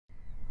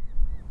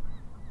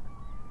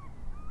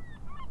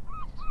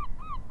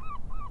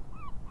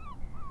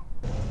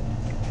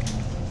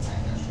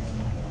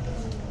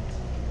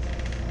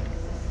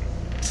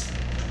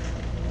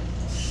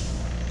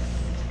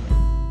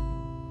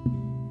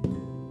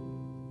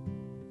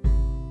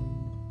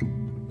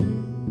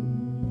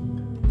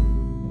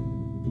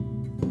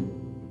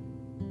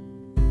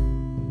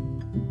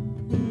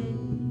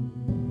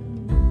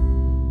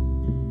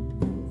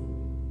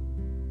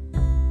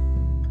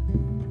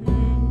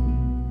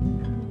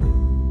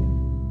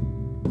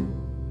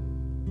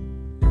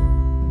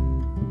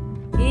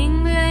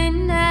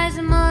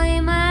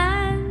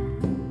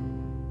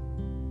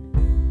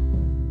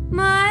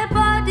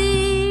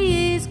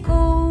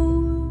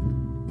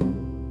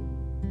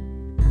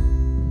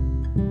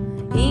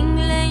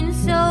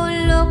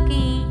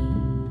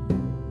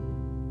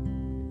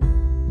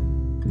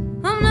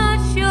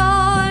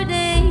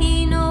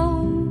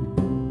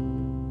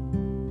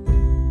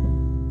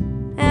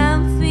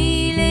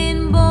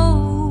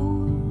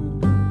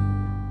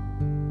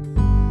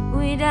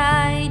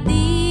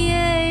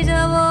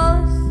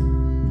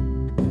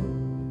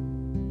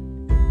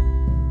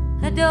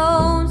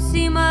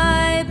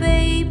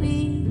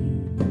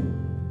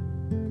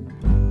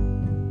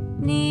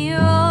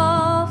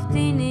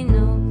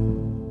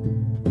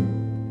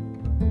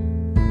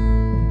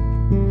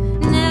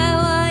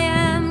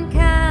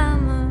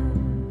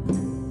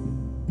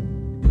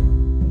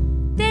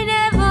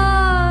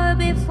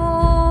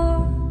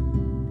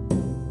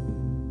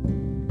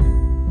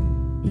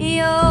He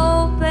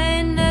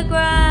opened a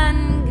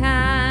grand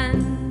can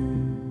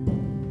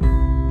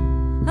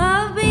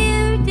of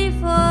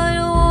beautiful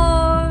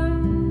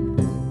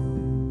words.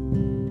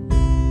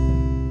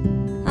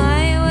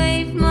 I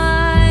waved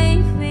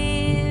my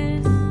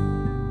fears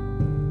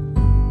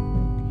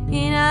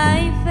and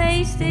I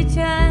faced the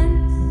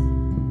chance.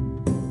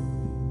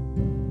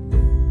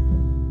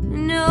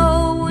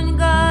 No one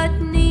got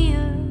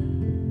near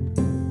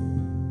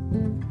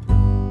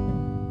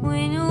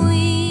when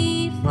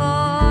we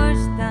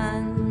first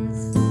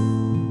danced.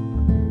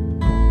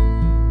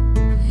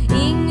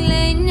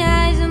 England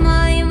has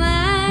my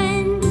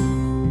mind,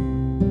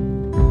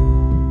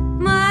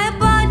 my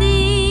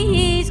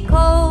body is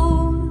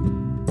cold.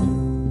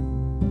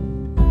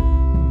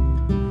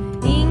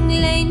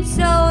 England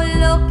so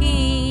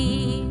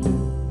lucky,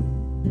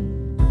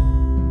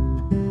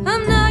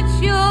 I'm not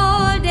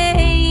sure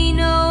they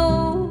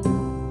know.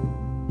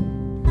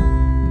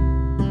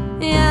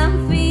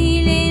 I'm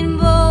feeling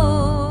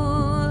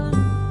bold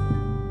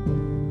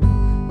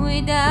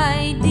with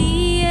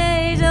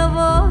ideas of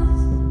us.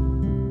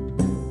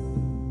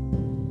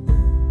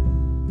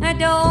 I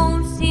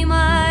don't see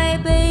my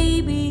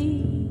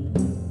baby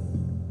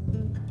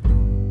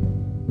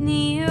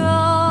near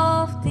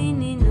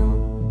often enough.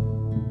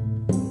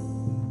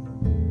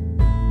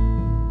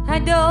 I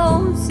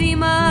don't see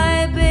my